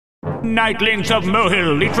Nightlings of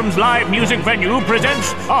Mohill, Leitrim's live music venue,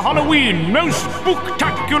 presents a Halloween most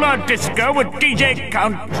spooktacular disco with DJ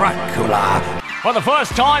Count Dracula. For the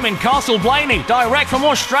first time in Castle Blaney, direct from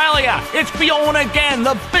Australia, it's Beyond Again,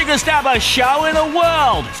 the biggest ever show in the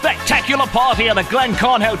world. Spectacular party at the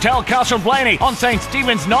Glenconn Hotel, Castle Blaney, on St.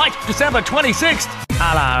 Stephen's Night, December 26th.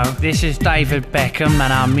 Hello, this is David Beckham,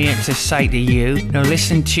 and I'm here to say to you, now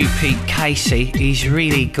listen to Pete Casey, he's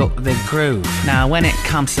really got the groove. Now when it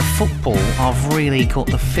comes to football, I've really got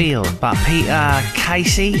the feel, but Peter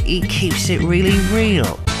Casey, he keeps it really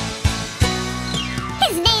real.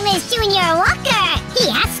 His name is Junior Walker, he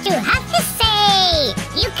has to have his say.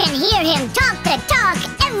 You can hear him talk the talk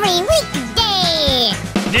every weekday.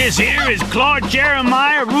 This here is Claude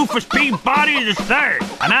Jeremiah Rufus Peabody III,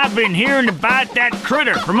 and I've been hearing about that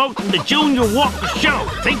critter promoting the Junior Walker show.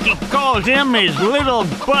 Think he calls him his little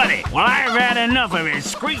buddy. Well, I've had enough of his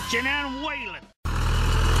screeching and wailing.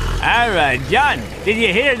 Alright, John, did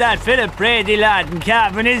you hear that Philip Brady lad and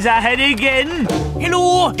Cavan is ahead again?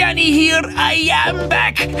 Hello, Danny here. I am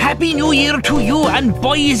back. Happy New Year to you, and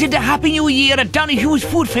boy is it a Happy New Year at Donoghue's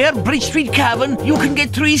Food Fair, Bridge Street, Cavan. You can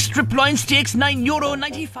get 3 strip loin steaks,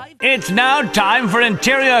 €9.95. It's now time for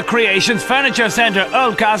Interior Creations Furniture Centre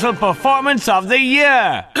Oldcastle Performance of the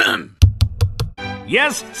Year.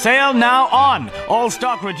 Yes, sale now on. All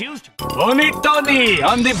stock reduced. Tony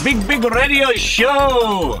on the big radio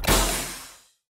show.